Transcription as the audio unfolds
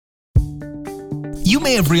You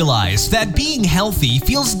may have realized that being healthy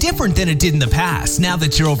feels different than it did in the past now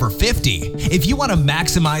that you're over 50. If you want to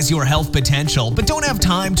maximize your health potential but don't have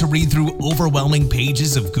time to read through overwhelming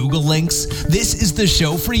pages of Google links, this is the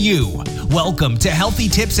show for you. Welcome to Healthy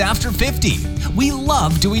Tips After 50. We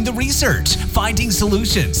love doing the research, finding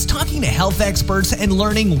solutions, talking to health experts, and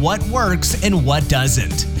learning what works and what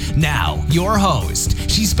doesn't. Now, your host.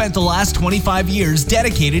 She spent the last 25 years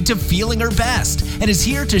dedicated to feeling her best and is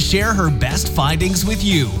here to share her best findings with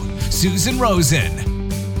you, Susan Rosen.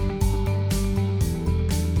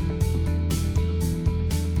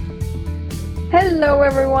 Hello,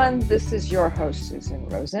 everyone. This is your host, Susan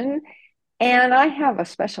Rosen, and I have a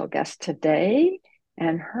special guest today,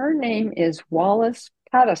 and her name is Wallace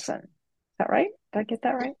Pattison. Is that right? Did I get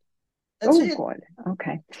that right? That's it. Good.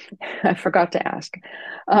 Okay. I forgot to ask.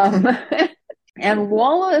 And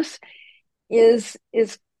Wallace is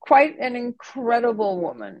quite an incredible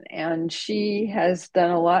woman, and she has done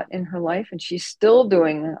a lot in her life, and she's still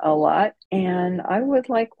doing a lot. And I would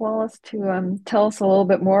like Wallace to tell us a little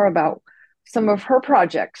bit more about some of her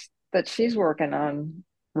projects that she's working on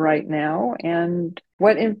right now, and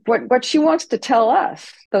what she wants to tell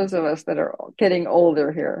us, those of us that are getting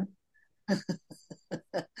older here.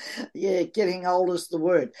 Yeah, getting old is the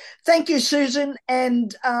word. Thank you, Susan,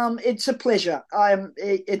 and it's a pleasure.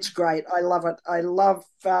 It's great. I love it. I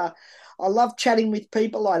love chatting with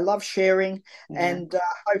people. I love sharing, and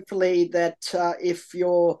hopefully that if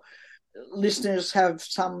your listeners have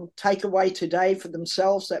some takeaway today for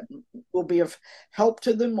themselves that will be of help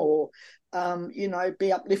to them, or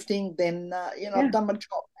be uplifting, then I've done my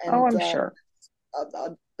job. And, I'm sure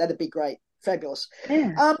that'd be great. Fabulous.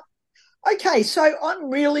 Yeah. Okay, so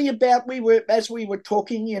I'm really about, as we were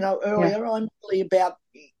talking, earlier, I'm really about,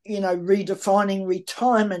 redefining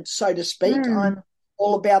retirement, so to speak. I'm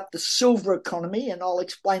all about the silver economy, and I'll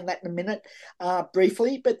explain that in a minute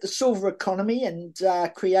briefly, but the silver economy and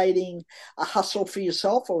creating a hustle for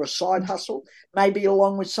yourself, or a side hustle, maybe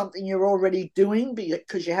along with something you're already doing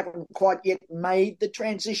because you haven't quite yet made the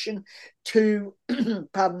transition to,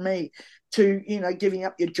 pardon me, to, giving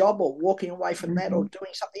up your job or walking away from that, or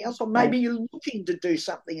doing something else, or maybe you're looking to do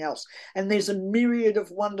something else. And there's a myriad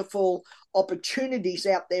of wonderful opportunities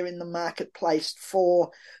out there in the marketplace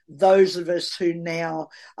for those of us who now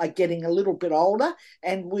are getting a little bit older,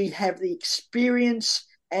 and we have the experience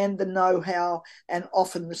and the know-how and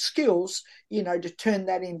often the skills, to turn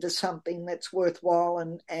that into something that's worthwhile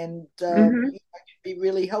and be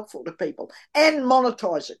really helpful to people and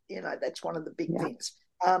monetize it. That's one of the big things.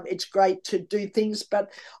 It's great to do things,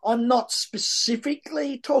 but I'm not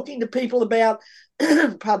specifically talking to people about,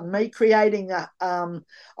 pardon me, creating a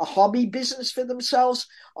hobby business for themselves.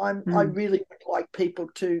 I really would like people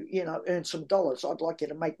to, earn some dollars. I'd like you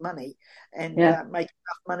to make money and make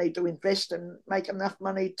enough money to invest and make enough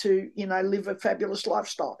money to, live a fabulous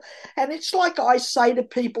lifestyle. And it's like I say to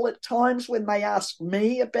people at times when they ask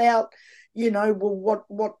me about, well,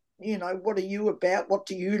 what are you about? What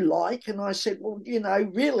do you like? And I said, well,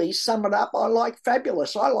 really sum it up. I like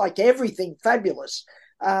fabulous. I like everything fabulous.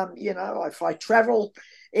 If I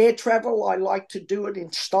air travel, I like to do it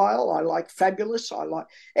in style. I like fabulous. I like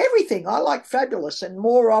everything. I like fabulous. And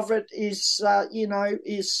more of it is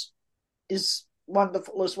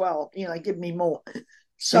wonderful as well. Give me more.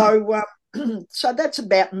 So, so that's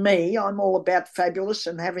about me. I'm all about fabulous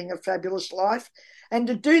and having a fabulous life. And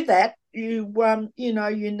to do that, you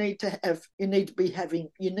need to have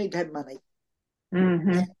money.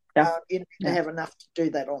 Mm-hmm. You need to have enough to do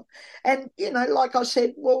that on. And, like I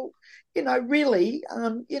said, well, really,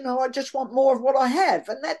 I just want more of what I have.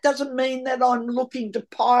 And that doesn't mean that I'm looking to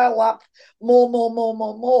pile up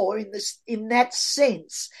more in that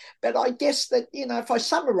sense. But I guess that, if I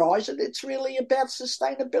summarize it, it's really about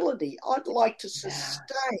sustainability. I'd like to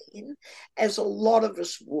sustain, as a lot of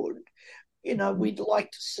us would. We'd like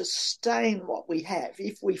to sustain what we have.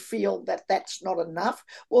 If we feel that that's not enough,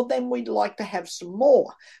 well, then we'd like to have some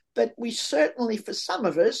more. But we certainly, for some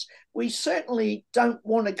of us, we certainly don't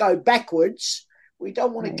want to go backwards. We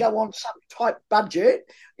don't want to go on some tight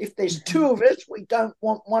budget. If there's two of us, we don't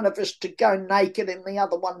want one of us to go naked and the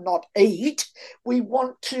other one not eat. We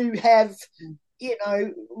want to have...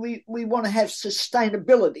 we want to have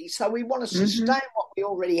sustainability. So we want to sustain what we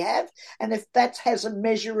already have. And if that has a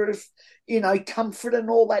measure of, comfort and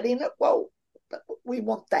all that in it, well, we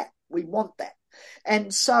want that. We want that.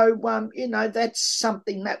 And so, that's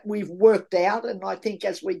something that we've worked out. And I think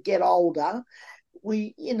as we get older,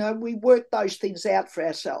 we work those things out for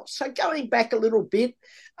ourselves. So going back a little bit,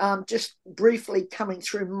 just briefly coming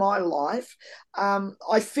through my life,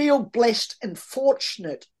 I feel blessed and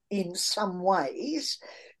fortunate in some ways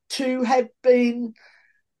to have been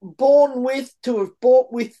born with, to have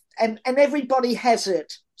bought with, and everybody has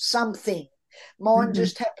it, something. Mine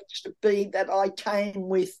just happens to be that I came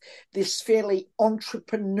with this fairly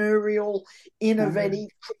entrepreneurial, innovative,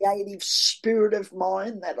 creative spirit of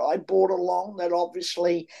mine that I brought along, that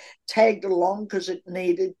obviously tagged along because it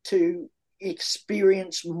needed to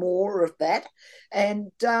experience more of that.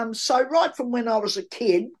 And so right from when I was a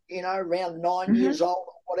kid, around 9 years old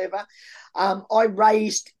or whatever, I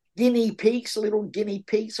raised guinea pigs, little guinea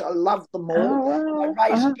pigs. I loved them all. Oh, wow. I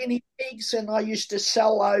raised guinea pigs, and I used to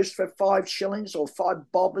sell those for 5 shillings or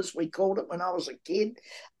 5 bob, as we called it when I was a kid.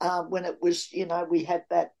 When it was, we had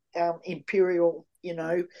that imperial,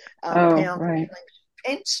 pound Right.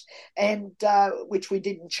 pence, and which we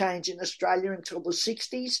didn't change in Australia until the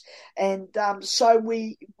 60s. And so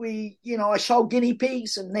we I sold guinea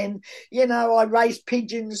pigs, and then I raised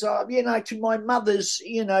pigeons. To my mother's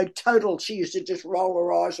total, she used to just roll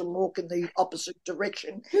her eyes and walk in the opposite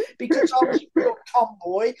direction because I was a real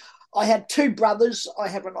tomboy. I had 2 brothers. I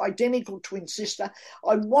have an identical twin sister.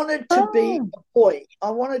 I wanted to be a boy.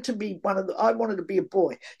 I wanted to be a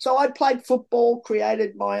boy. So I played football,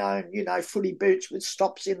 created my own, footy boots with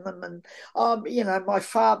stops in them. And, my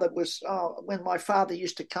father was, when my father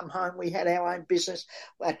used to come home, we had our own business,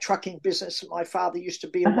 our trucking business. And my father used to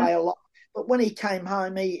be away a lot. But when he came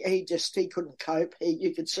home, he couldn't cope.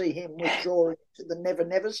 You could see him withdrawing to the never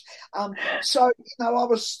nevers. So I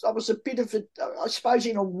was a bit of I suppose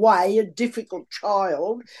in a way, a difficult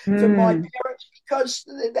child for my parents because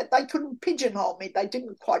they couldn't pigeonhole me. They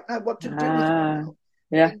didn't quite know what to do with me.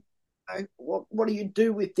 Yeah. And, what do you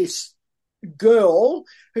do with this girl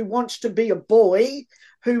who wants to be a boy,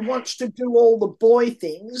 who wants to do all the boy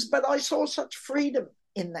things? But I saw such freedom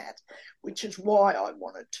in that, which is why I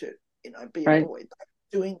wanted to be a boy. They were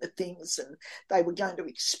doing the things, and they were going to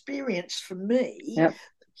experience for me the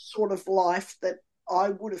sort of life that I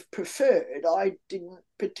would have preferred. I didn't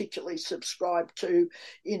particularly subscribe to,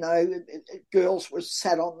 girls were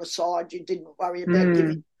sat on the side. You didn't worry about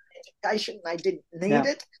giving education. They didn't need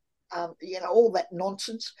it. All that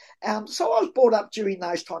nonsense. So I was brought up during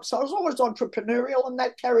those times. So I was always entrepreneurial, and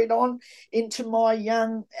that carried on into my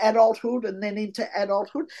young adulthood and then into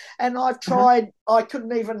adulthood. And I've tried, I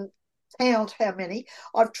couldn't even count how many.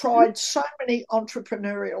 I've tried so many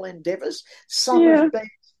entrepreneurial endeavors. Some have been,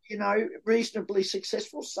 reasonably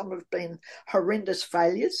successful. Some have been horrendous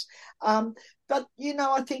failures. But,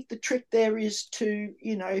 I think the trick there is to,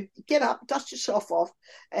 get up, dust yourself off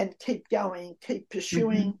and keep going, keep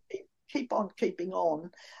pursuing, keep on keeping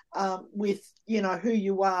on with, who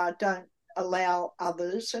you are. Don't allow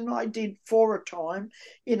others, and I did for a time,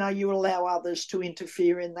 you allow others to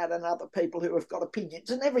interfere in that, and other people who have got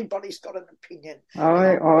opinions, and everybody's got an opinion. Yeah.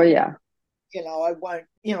 I won't,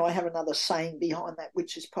 I have another saying behind that,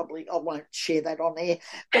 which is probably, I won't share that on air,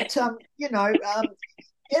 but,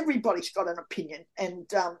 everybody's got an opinion, and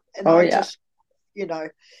just, you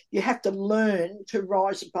have to learn to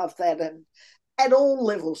rise above that, and at all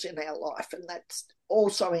levels in our life, and that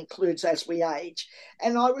also includes as we age.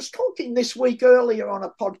 And I was talking this week earlier on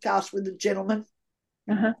a podcast with a gentleman,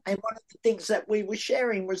 and one of the things that we were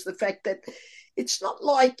sharing was the fact that it's not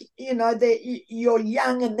like, you're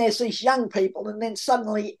young and there's these young people and then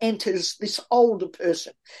suddenly enters this older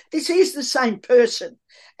person. This is the same person,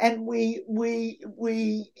 and we're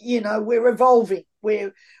evolving.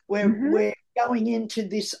 We're going into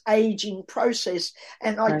this aging process,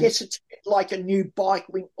 and I guess it's like a new bike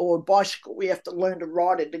or a bicycle. We have to learn to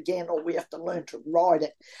ride it again, or we have to learn to ride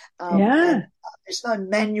it. And there's no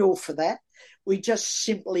manual for that. We just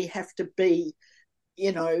simply have to be, we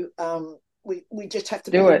just have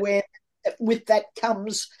to be aware that with that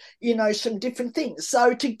comes, some different things.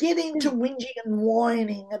 So to get into whinging and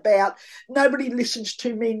whining about nobody listens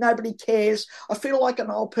to me, nobody cares, I feel like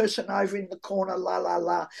an old person over in the corner, la, la,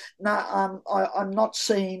 la. No, I'm not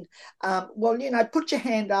seen. Put your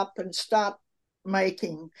hand up and start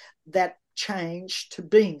making that change to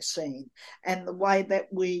being seen. And the way that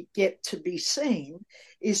we get to be seen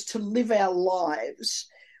is to live our lives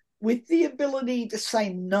with the ability to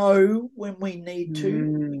say no when we need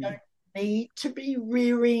to. We don't need to be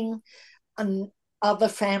rearing other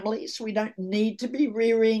families. We don't need to be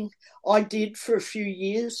rearing. I did for a few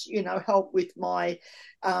years, help with my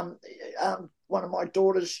one of my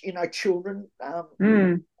daughter's, children,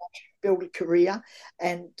 build a career,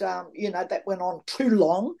 and that went on too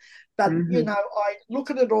long. But I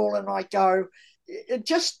look at it all and I go,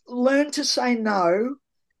 just learn to say no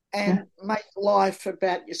and make life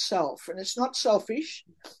about yourself. And it's not selfish.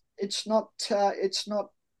 It's not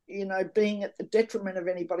being at the detriment of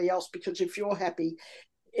anybody else, because if you're happy,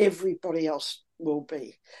 everybody else will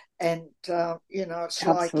be. And, it's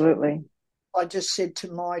Absolutely. like I just said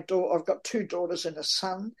to my daughter, I've got 2 daughters and a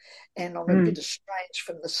son, and I'm a bit estranged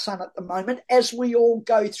from the son at the moment, as we all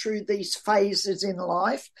go through these phases in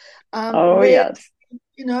life. Where, Yes.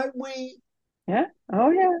 we Yeah.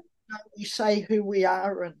 Oh, yeah. we say who we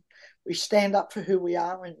are, and we stand up for who we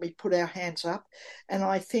are, and we put our hands up. And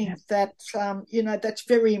I think that, that's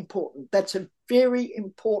very important. That's a very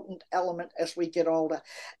important element as we get older.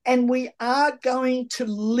 And we are going to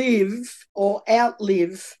live or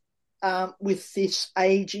outlive with this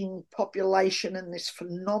aging population and this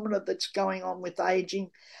phenomena that's going on with aging.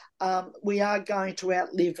 We are going to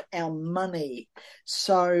outlive our money.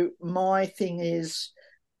 So my thing is,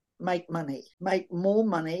 make money, make more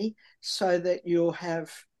money so that you'll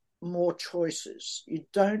have more choices. You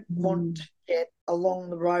don't want to get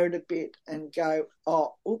along the road a bit and go,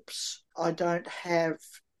 oh, oops, I don't have,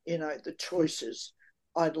 the choices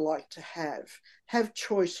I'd like to have. Have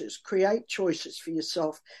choices, create choices for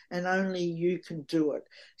yourself, and only you can do it.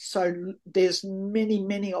 So there's many,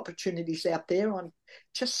 many opportunities out there. I'm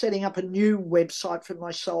just setting up a new website for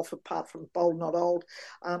myself, apart from Bold Not Old.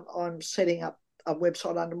 I'm setting up a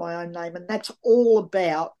website under my own name, and that's all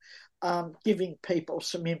about giving people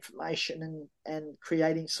some information and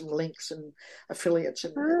creating some links and affiliates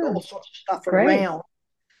and all sorts of stuff around,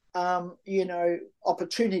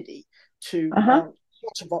 opportunity to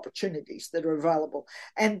lots of opportunities that are available.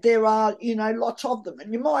 And there are, lots of them.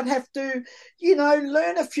 And you might have to,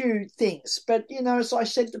 learn a few things. But, as I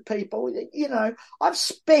said to people, I've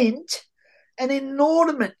spent an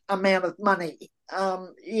inordinate amount of money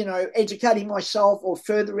educating myself or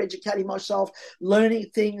further educating myself, learning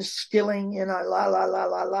things, skilling,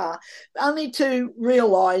 only to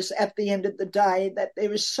realise at the end of the day that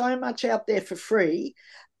there is so much out there for free.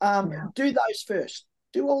 Do those first.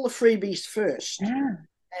 Do all the freebies first. Yeah.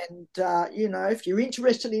 And, if you're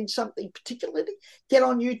interested in something particularly, get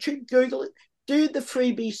on YouTube, Google it, do the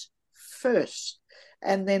freebies first.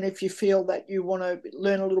 And then if you feel that you want to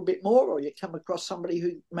learn a little bit more, or you come across somebody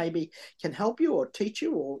who maybe can help you or teach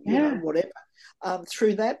you or, whatever,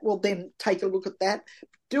 through that, well, then take a look at that.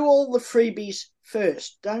 Do all the freebies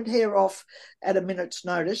first. Don't hear off at a minute's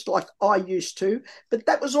notice like I used to. But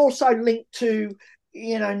that was also linked to,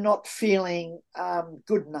 not feeling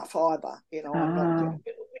good enough either. I'm not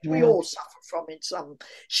good, which we all suffer from in some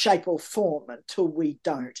shape or form until we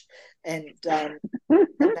don't. And that's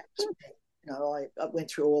I went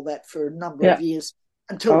through all that for a number of years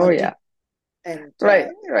until I did. And right.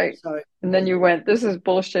 So, and then you went, this is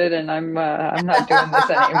bullshit, and I'm not doing this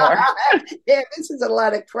anymore. Yeah, this is a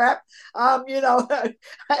load of crap. How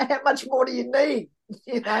much more do you need?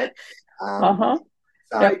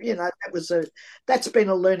 So that's been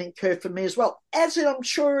a learning curve for me as well, as I'm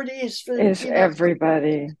sure it is for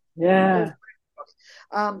everybody. Yeah.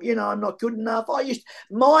 I'm not good enough.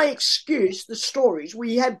 My excuse, the stories,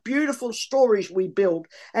 we have beautiful stories we build,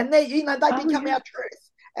 and they become our truth.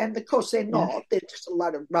 And of course they're not, they're just a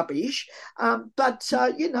load of rubbish. But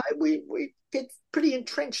we get pretty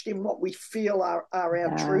entrenched in what we feel are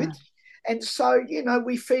our truth. And so,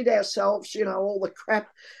 we feed ourselves, all the crap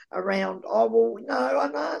around, oh, well,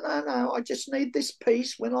 no, I just need this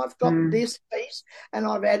piece. When I've got this piece and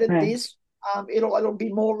I've added this, it'll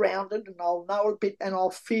be more rounded, and I'll know a bit, and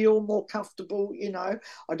I'll feel more comfortable. I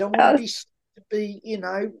don't want to be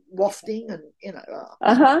wafting and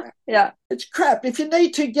it's crap. If you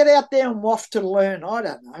need to, get out there and waft to learn. I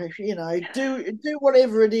don't know, do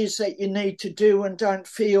whatever it is that you need to do, and don't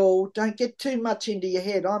get too much into your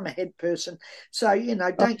head. I'm a head person, so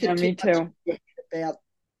don't get too much into your head about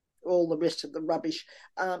all the rest of the rubbish,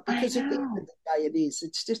 because at the end of the day,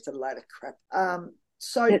 it's just a load of crap.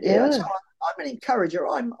 So I'm an encourager.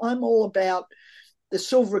 I'm all about the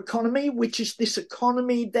silver economy, which is this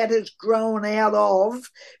economy that has grown out of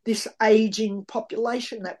this aging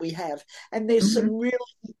population that we have. And there's some really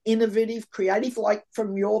innovative, creative, like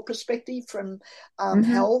from your perspective, from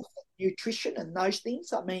health, nutrition and those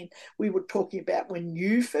things. I mean, we were talking about when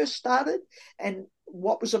you first started and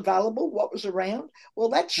what was available, what was around. Well,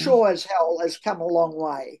 that sure as hell has come a long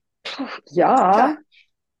way. Yeah.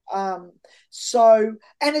 And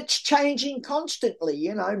it's changing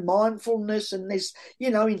constantly, mindfulness, and there's,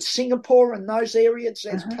 in Singapore and those areas,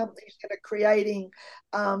 there's companies that are creating,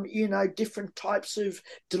 different types of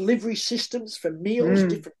delivery systems for meals,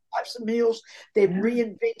 different types of meals. They're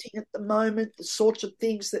reinventing at the moment the sorts of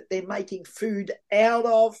things that they're making food out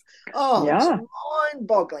of. It's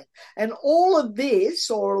mind-boggling. And all of this,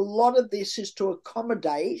 or a lot of this, is to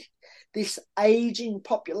accommodate this aging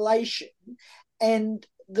population. And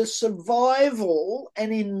the survival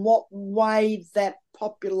and in what way that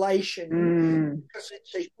population, because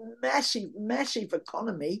it's a massive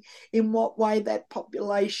economy, in what way that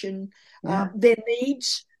population, their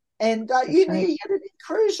needs. And you get it in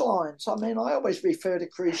cruise lines. I mean, I always refer to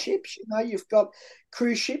cruise ships. You've got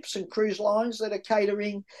cruise ships and cruise lines that are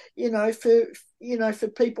catering, for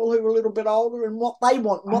people who are a little bit older and what they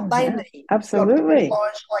want, and what they need. Absolutely. You've got cruise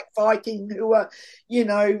lines like Viking who are,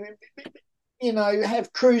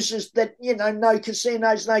 have cruises that, no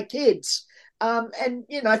casinos, no kids. And,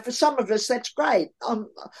 for some of us, that's great.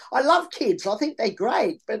 I love kids. I think they're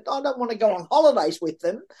great, but I don't want to go on holidays with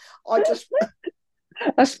them. I just...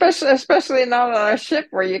 Especially not on a ship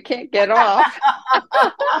where you can't get off.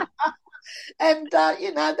 And,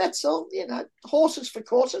 that's all, horses for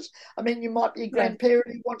courses. I mean, you might be a grandparent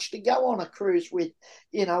who wants to go on a cruise with,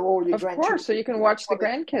 all your grandchildren. Of course, so you can watch the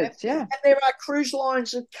grandkids, And there are cruise lines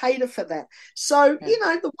that cater for that. So,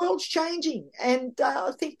 the world's changing. And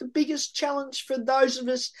I think the biggest challenge for those of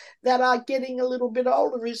us that are getting a little bit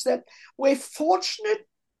older is that we're fortunate,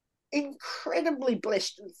 incredibly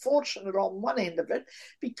blessed and fortunate on one end of it,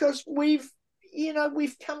 because we've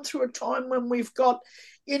come through a time when we've got,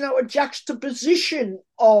 a juxtaposition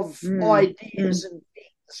of ideas and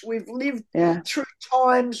things. We've lived through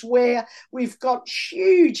times where we've got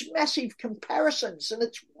huge, massive comparisons, and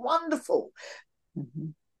it's wonderful.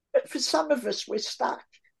 But for some of us, we're stuck.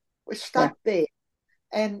 We're stuck there.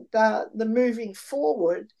 And the moving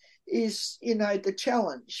forward is, the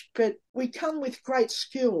challenge. But we come with great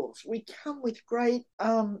skills. We come with great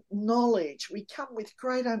knowledge. We come with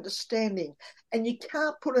great understanding. And you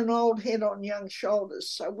can't put an old head on young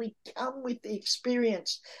shoulders. So we come with the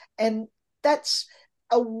experience. And that's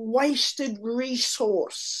a wasted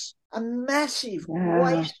resource, a massive,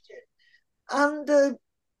 wasted,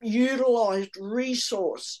 underutilized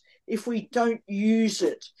resource if we don't use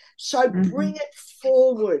it. So bring it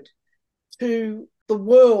forward to the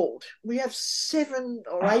world. We have 7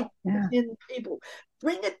 or 8 billion people.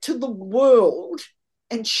 Bring it to the world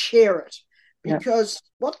and share it, because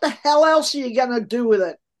what the hell else are you going to do with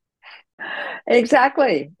it?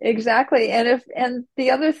 Exactly. And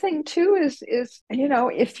the other thing too is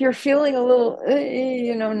if you're feeling a little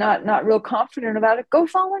not real confident about it, go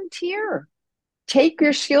volunteer. Take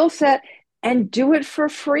your skill set and do it for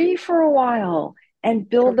free for a while, and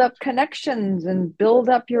build up connections and build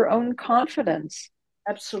up your own confidence.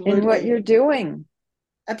 Absolutely. In what you're doing.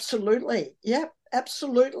 Absolutely. Yeah,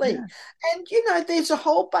 absolutely. And, there's a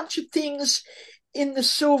whole bunch of things in the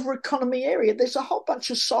silver economy area. There's a whole bunch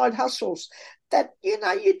of side hustles that, you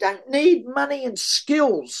don't need money and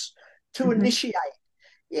skills to initiate.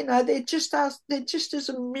 There just is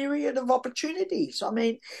a myriad of opportunities. I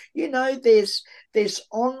mean, there's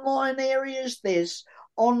online areas, there's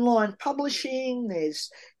online publishing, there's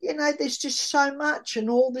just so much, and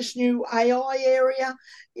all this new AI area.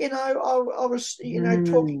 I was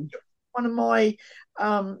talking to one of my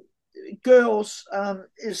girls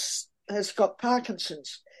has got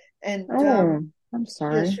Parkinson's, and I'm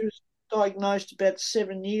sorry. she was diagnosed about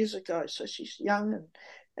 7 years ago, so she's young. And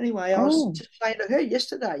anyway, I was just saying to her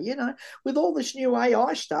yesterday, with all this new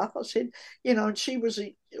AI stuff, I said, and she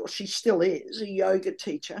still is a yoga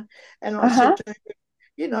teacher, and I said to her,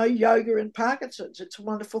 yoga and Parkinson's, it's a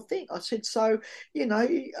wonderful thing. I said, so,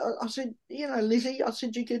 I said, Lizzie, I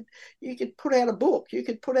said, you could put out a book. You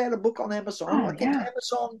could put out a book on Amazon. I think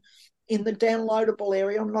Amazon, in the downloadable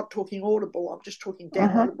area, I'm not talking Audible, I'm just talking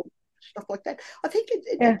downloadable, stuff like that. I think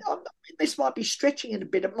this might be stretching it a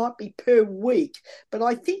bit. It might be per week, but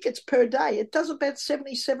I think it's per day. It does about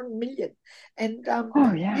 77 million. And,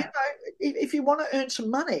 if you want to earn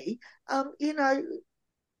some money, turn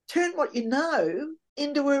what you know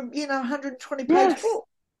into a 120-page book,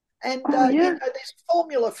 and there's a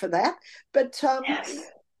formula for that. But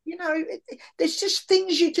there's just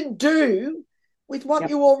things you can do with what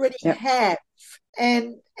you already have,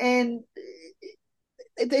 and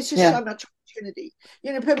there's just so much opportunity.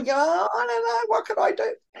 People go, I don't know, what can I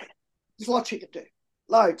do? There's lots you can do,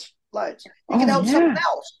 loads. You can help someone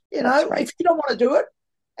else. If you don't want to do it,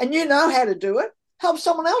 and you know how to do it, help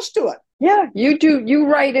someone else do it. Yeah, you do. You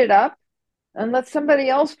write it up and let somebody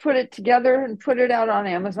else put it together and put it out on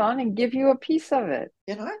Amazon and give you a piece of it.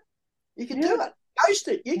 You can do it. Ghost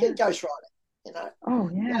it. You can ghost write it. I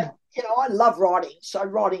love writing, so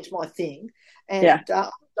writing's my thing. And I've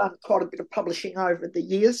done quite a bit of publishing over the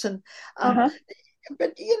years. And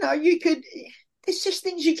but you could. There's just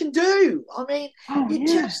things you can do. I mean,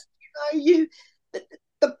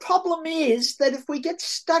 the problem is that if we get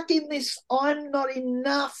stuck in this I'm not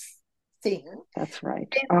enough thing. That's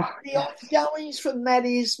right. The ongoings from that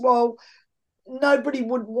is, well, nobody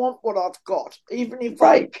would want what I've got, even if I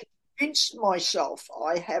Right. convince myself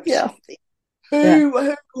I have Yes. something. Yeah.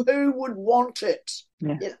 Who would want it?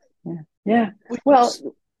 Yeah. You know, Yeah. Yeah. which Well, is,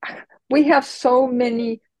 we have so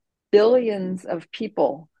many billions of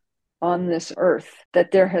people on this earth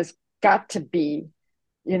that there has got to be,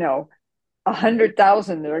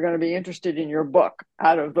 100,000 that are going to be interested in your book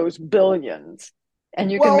out of those billions. And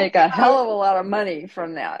you can well, make a hell of a lot of money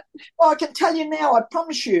from that. well, I can tell you now, I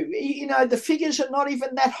promise you, the figures are not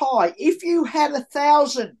even that high. If you had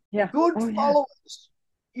 1,000 Yeah. good Oh, yeah. followers,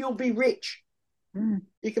 you'll be rich. Mm.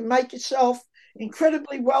 You can make yourself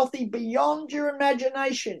incredibly wealthy beyond your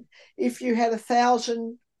imagination if you had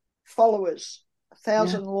 1,000 followers, Yeah.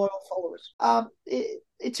 1,000 loyal followers.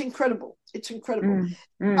 It's incredible. It's incredible. Mm.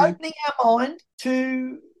 Mm. Opening our mind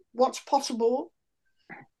to what's possible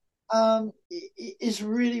is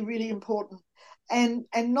really, really important. And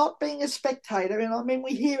not being a spectator. And I mean,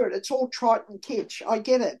 we hear it. It's all trite and kitsch. I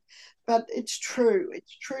get it. But it's true.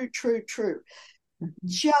 It's true, true, true. Mm-hmm.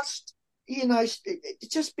 Just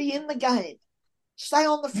be in the game. Stay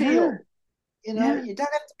on the field. Yeah. You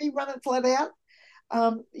don't have to be running flat out.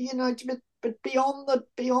 But beyond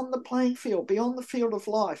the playing field, beyond the field of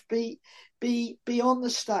life, be on the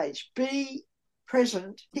stage, be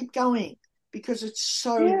present, keep going, because it's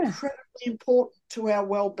so incredibly important to our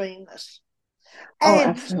well-beingness. And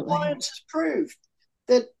Absolutely. science has proved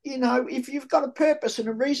that, if you've got a purpose and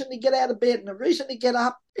a reason to get out of bed and a reason to get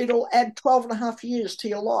up, it'll add 12 and a half years to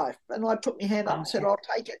your life. And I put my hand up and said, I'll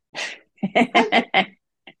take it.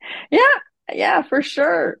 Yeah, for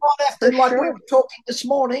sure. We were talking this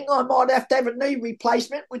morning, I might have to have a knee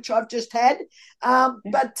replacement, which I've just had.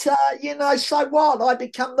 But so what? I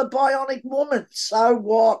become the bionic woman. So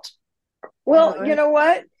what? Well, you know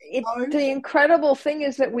what? The incredible thing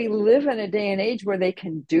is that we live in a day and age where they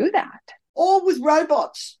can do that. Or with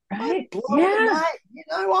robots. Right? I'm blown away.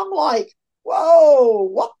 I'm like, whoa,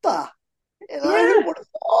 what the? Who would have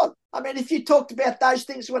thought? I mean, if you talked about those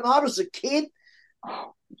things when I was a kid,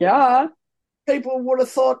 people would have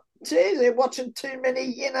thought, gee, they're watching too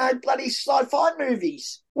many, bloody sci-fi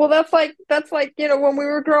movies. Well, that's like, when we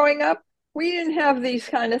were growing up, we didn't have these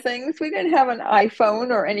kind of things. We didn't have an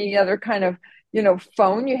iPhone or any other kind of,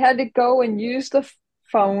 phone. You had to go and use the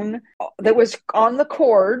phone that was on the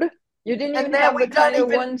cord. You didn't even have the kind of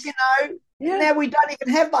ones. Now we don't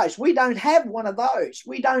even have those. We don't have one of those.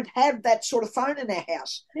 We don't have that sort of phone in our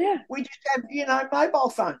house. Yeah. We just have, mobile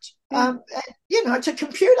phones. Yeah. It's a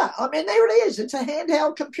computer. I mean, there it is. It's a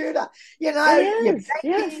handheld computer. Your banking,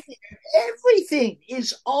 everything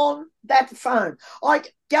is on that phone. I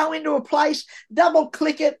go into a place, double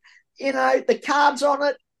click it, the card's on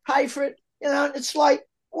it, pay for it, and it's like,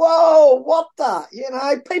 whoa, what the?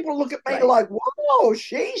 People look at me like, whoa,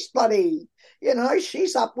 she's bloody,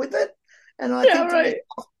 she's up with it. And I think to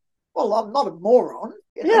myself, well, I'm not a moron.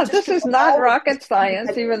 This is not rocket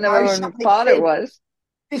science, even though everyone thought it was.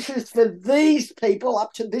 This is for these people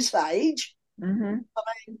up to this age. Mm-hmm. I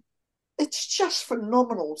mean, it's just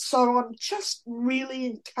phenomenal. So I'm just really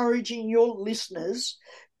encouraging your listeners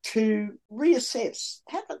to reassess,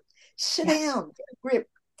 sit down, get a grip,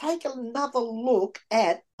 take another look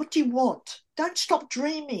at what you want. Don't stop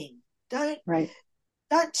dreaming. Don't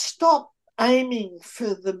stop aiming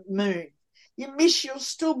for the moon. You'll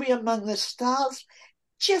still be among the stars.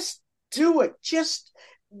 Just do it. Just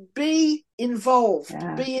be involved.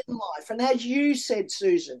 Be in life. And as you said,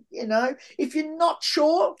 Susan, if you're not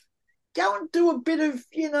sure, go and do a bit of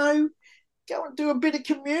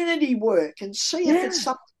community work and see if it's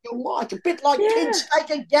something you like. A bit like kids take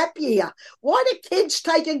a gap year. Why do kids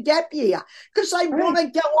take a gap year? Because they want to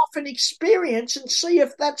go off and experience and see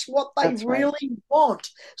if that's what they really want.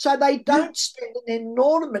 So they don't spend an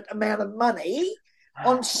inordinate amount of money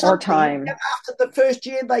on something. Or time. After the first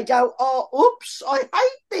year, they go, oh, oops, I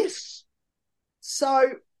hate this.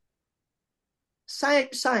 So same.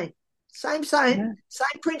 Same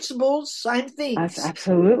principles, same things.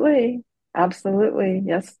 Absolutely.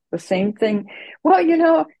 Yes, the same thing.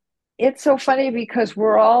 Well, it's so funny because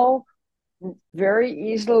we're all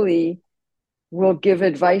very easily will give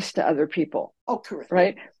advice to other people. Oh, correct.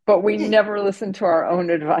 Right? But we never listen to our own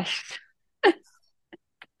advice.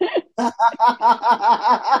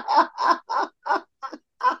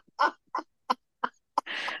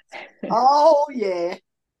 Oh, yeah.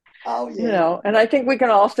 Oh, yeah. And I think we can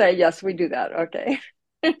all say, yes, we do that. Okay.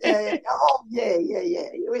 Oh, yeah.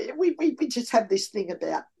 We just have this thing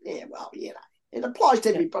about, it applies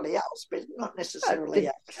to everybody else, but not necessarily.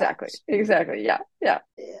 Exactly. Yeah.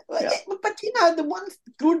 But, the one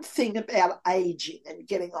good thing about aging and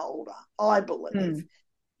getting older, I believe,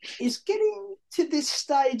 is getting to this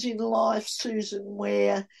stage in life, Susan,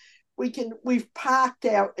 where we've parked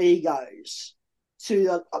our egos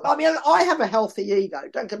I mean, I have a healthy ego,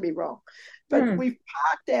 don't get me wrong, but we've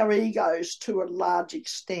parked our egos to a large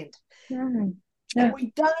extent. Yeah. And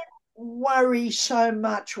we don't worry so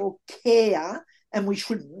much or care, and we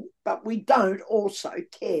shouldn't, but we don't also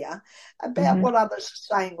care about what others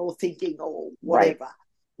are saying or thinking or whatever. Right.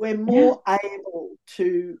 We're more able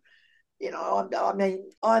to, I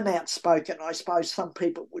mean, I'm outspoken, I suppose some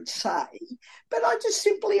people would say, but I'm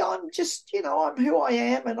who I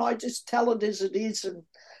am, and I just tell it as it is. And,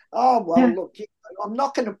 look, I'm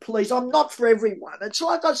not going to please. I'm not for everyone. It's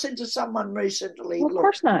like I said to someone recently. Well, of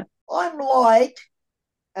course not. I'm like,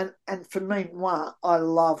 and for me, I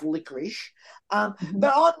love licorice, but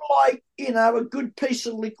I'm like, a good piece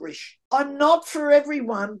of licorice. I'm not for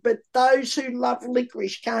everyone, but those who love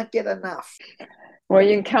licorice can't get enough. Well,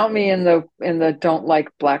 you can count me in the don't like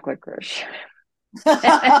black licorice.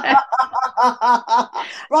 I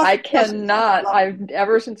cannot.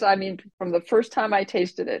 From the first time I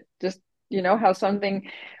tasted it, just how something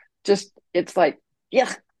just it's like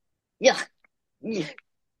yeah.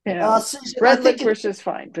 Red licorice is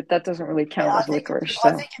fine, but that doesn't really count as licorice.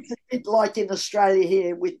 I think it's a bit like in Australia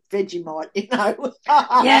here with Vegemite,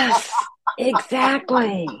 Yes,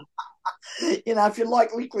 exactly. If you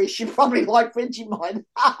like licorice, you probably like Vegemite.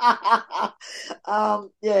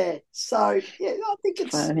 So I think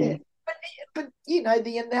it's funny. But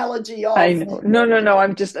the analogy of I know. No.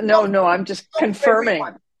 I'm just confirming.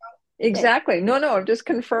 Exactly. No. I'm just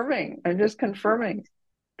confirming.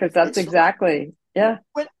 Because that's exactly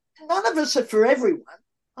None of us are for everyone.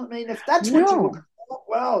 I mean, if that's what you're looking for,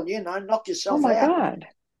 well, knock yourself out. Oh my God!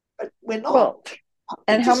 But we're not. Well,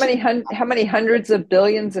 and how many hundreds of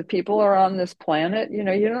billions of people are on this planet? You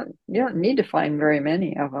don't need to find very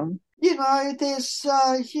many of them. There's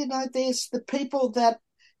the people that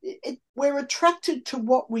we're attracted to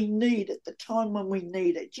what we need at the time when we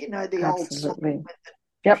need it. The Absolutely. Old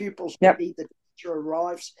song, pupils ready, the teacher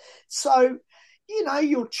arrives. So,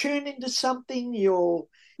 you'll tune into something, you'll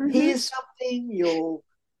hear something, you'll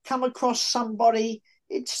come across somebody.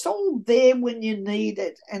 It's all there when you need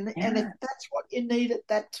it. And if that's what you need at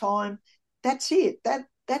that time, that's it. That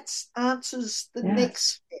answers the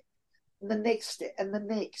next step, and the next step, and the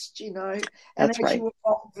next, And that's as you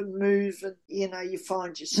evolve and move, and, you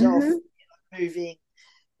find yourself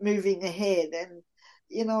moving ahead. And,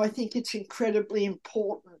 I think it's incredibly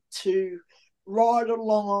important to ride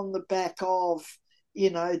along on the back of,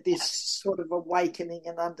 this sort of awakening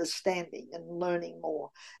and understanding and learning more,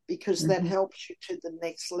 because that helps you to the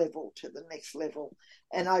next level,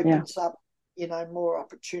 and opens up, more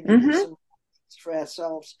opportunities for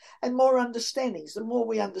ourselves and more understandings. The more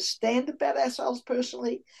we understand about ourselves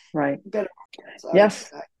personally, better. So,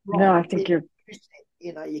 yes. No, I think you're.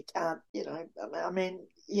 You can't. I mean,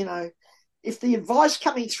 if the advice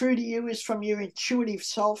coming through to you is from your intuitive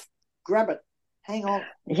self, grab it. Hang on.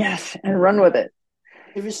 Yes, and run with it.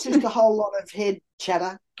 If it's just a whole lot of head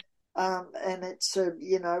chatter, and it's a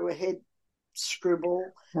head scribble,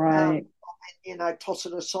 right? Toss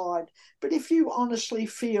it aside. But if you honestly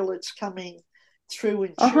feel it's coming through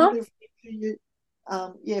intuitively to you,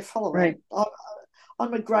 follow it.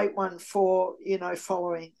 I'm a great one for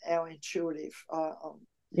following our intuitive.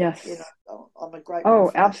 Yes. I'm a great.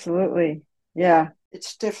 Oh, absolutely. Yeah.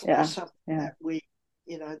 It's definitely something that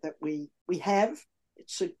we have.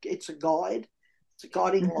 It's a guide. It's a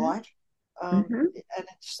guiding light, and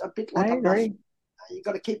it's a bit like a muscle. You've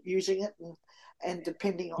got to keep using it, and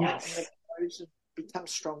depending on it, it grows and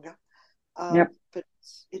becomes stronger. But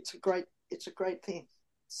it's a great thing.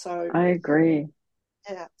 So I agree.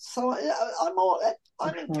 Yeah. So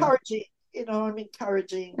I'm encouraging. I'm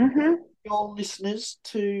encouraging your listeners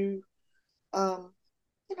to, to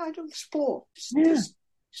explore. Just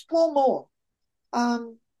explore more.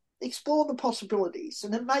 Explore the possibilities.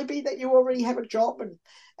 And it may be that you already have a job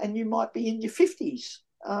and you might be in your 50s.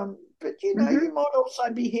 But, you might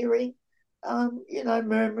also be hearing,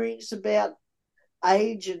 murmurings about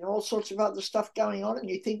age and all sorts of other stuff going on. And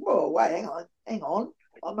you think, whoa, wait, hang on.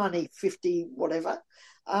 I'm only 50, whatever.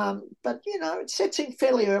 But, it sets in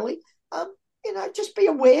fairly early. Just be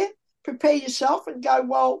aware, prepare yourself and go,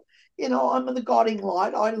 well, I'm in the guiding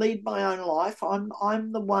light. I lead my own life.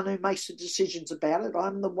 I'm the one who makes the decisions about it.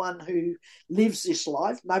 I'm the one who lives this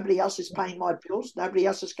life. Nobody else is paying my bills. Nobody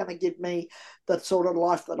else is going to give me the sort of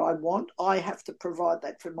life that I want. I have to provide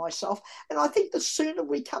that for myself. And I think the sooner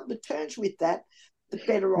we come to terms with that, the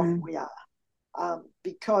better off we are.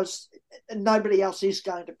 Because nobody else is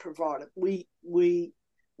going to provide it. We're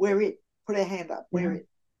it. Put our hand up. We're it.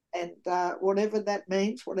 And whatever that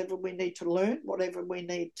means, whatever we need to learn, whatever we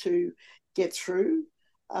need to get through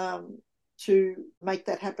to make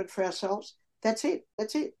that happen for ourselves, that's it.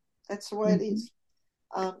 That's it. That's the way it is.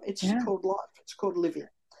 It's called life. It's called living.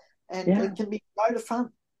 And it can be a load of fun.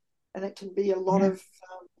 And it can be a lot of,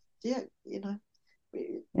 take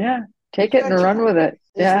it and run with it.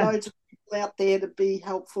 There's loads of people out there to be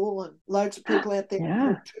helpful, and loads of people out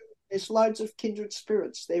there too. There's loads of kindred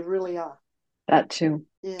spirits. There really are. That too.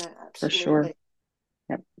 Yeah, absolutely. For sure.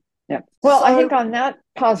 Yep. Well, so, I think on that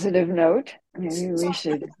positive note, maybe we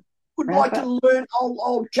should learn.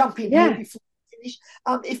 I'll jump in here before we finish.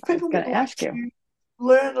 If people would like to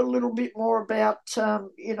learn a little bit more about,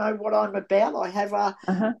 what I'm about, I have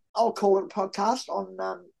I'll call it a podcast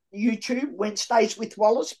on YouTube, Wednesdays with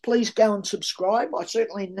Wallace. Please go and subscribe. I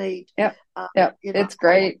certainly need. It's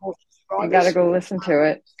great. You got to go listen to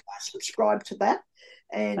it. Subscribe to that,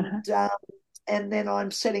 and then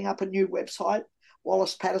I'm setting up a new website,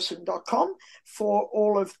 wallacepatterson.com, for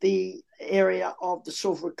all of the area of the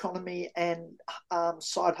silver economy and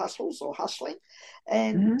side hustles or hustling.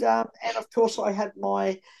 And of course, I have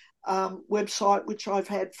my website, which I've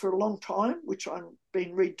had for a long time, which I've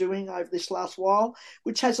been redoing over this last while,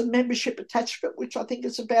 which has a membership attachment, which I think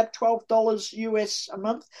is about $12 US a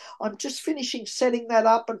month. I'm just finishing setting that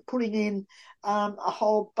up and putting in a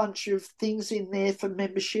whole bunch of things in there for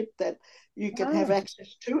membership that you can have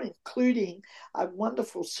access to, including a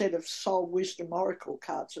wonderful set of Soul Wisdom Oracle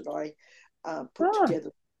cards that I put together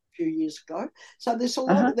a few years ago. So there's a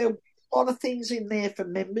lot of things in there for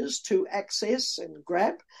members to access and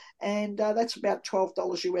grab, and that's about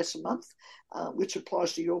 $12 US a month, which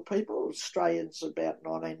applies to your people. Australians about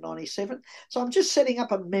 $19.97. So I'm just setting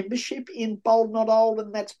up a membership in Bold Not Old,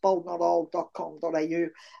 and that's boldnotold.com.au,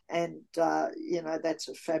 and that's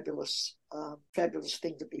a fabulous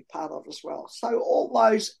thing to be part of as well. So all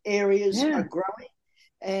those areas are growing,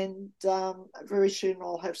 and very soon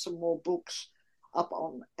I'll have some more books up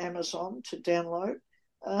on Amazon to download.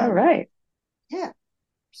 All right. Yeah.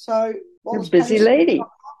 So you're a busy lady.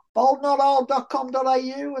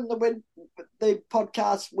 boldnotold.com.au, and the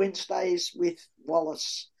podcast Wednesdays with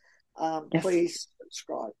Wallace. Please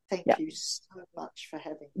subscribe. Thank you so much for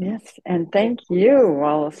having me. Yes, and thank you,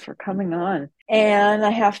 Wallace, for coming on. And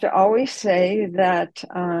I have to always say that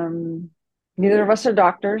neither of us are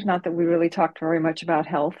doctors, not that we really talked very much about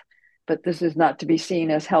health, but this is not to be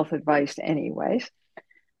seen as health advice anyways.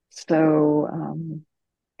 So,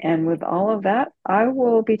 and with all of that, I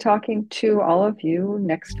will be talking to all of you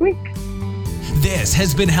next week. This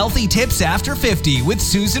has been Healthy Tips After 50 with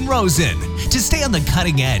Susan Rosen. To stay on the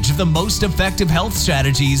cutting edge of the most effective health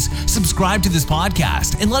strategies, subscribe to this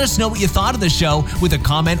podcast and let us know what you thought of the show with a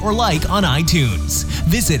comment or like on iTunes.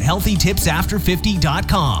 Visit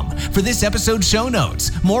healthytipsafter50.com for this episode's show notes,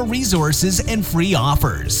 more resources, and free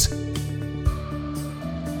offers.